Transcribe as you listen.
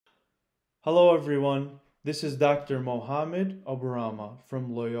Hello everyone, this is Dr. Mohammed Abourahma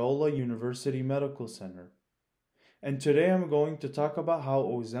from Loyola University Medical Center. And today I'm going to talk about how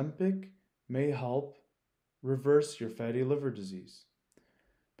Ozempic may help reverse your fatty liver disease.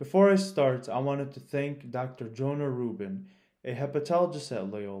 Before I start, I wanted to thank Dr. Jonah Rubin, a hepatologist at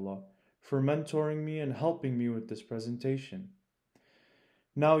Loyola, for mentoring me and helping me with this presentation.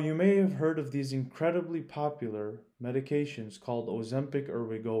 Now, you may have heard of these incredibly popular medications called Ozempic or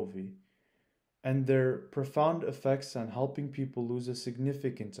Wegovy, and their profound effects on helping people lose a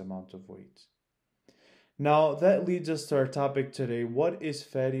significant amount of weight. Now, that leads us to our topic today. What is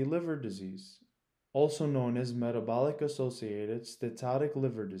fatty liver disease, also known as metabolic associated steatotic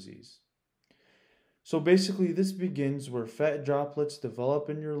liver disease? So basically, this begins where fat droplets develop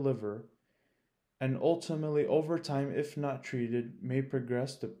in your liver and ultimately, over time, if not treated, may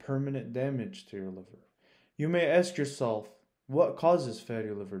progress to permanent damage to your liver. You may ask yourself, what causes fatty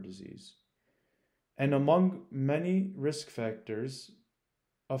liver disease? And among many risk factors,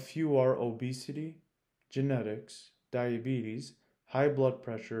 a few are obesity, genetics, diabetes, high blood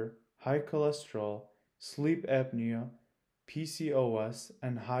pressure, high cholesterol, sleep apnea, PCOS,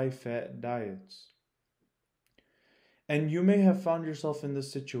 and high-fat diets. And you may have found yourself in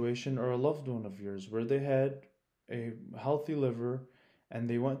this situation or a loved one of yours where they had a healthy liver and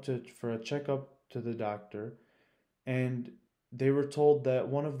they went for a checkup to the doctor, and they were told that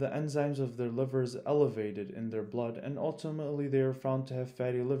one of the enzymes of their liver is elevated in their blood, and ultimately they were found to have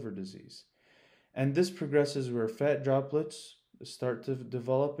fatty liver disease. And this progresses where fat droplets start to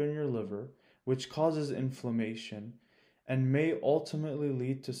develop in your liver, which causes inflammation and may ultimately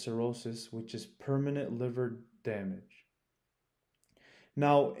lead to cirrhosis, which is permanent liver damage.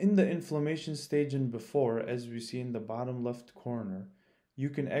 Now, in the inflammation stage and before, as we see in the bottom left corner, you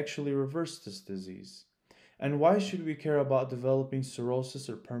can actually reverse this disease. And why should we care about developing cirrhosis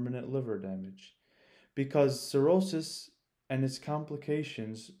or permanent liver damage? Because cirrhosis and its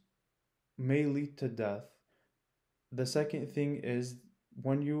complications may lead to death. The second thing is,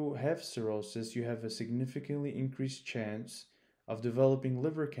 when you have cirrhosis, you have a significantly increased chance of developing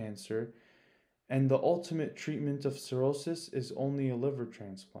liver cancer, and the ultimate treatment of cirrhosis is only a liver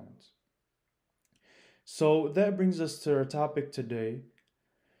transplant. So that brings us to our topic today.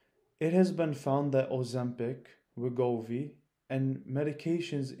 It has been found that Ozempic, Wegovy, and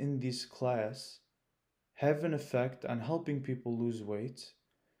medications in this class have an effect on helping people lose weight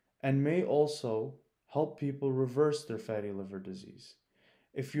and may also help people reverse their fatty liver disease.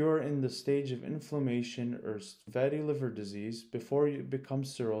 If you're in the stage of inflammation or fatty liver disease before it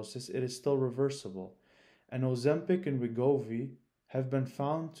becomes cirrhosis, it is still reversible. And Ozempic and Wegovy have been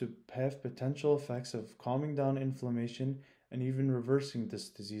found to have potential effects of calming down inflammation and even reversing this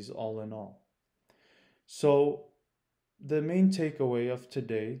disease all in all. So the main takeaway of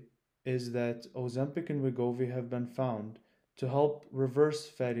today is that Ozempic and Wegovy have been found to help reverse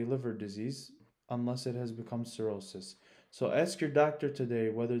fatty liver disease unless it has become cirrhosis. So ask your doctor today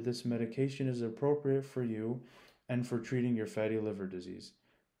whether this medication is appropriate for you and for treating your fatty liver disease.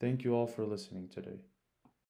 Thank you all for listening today.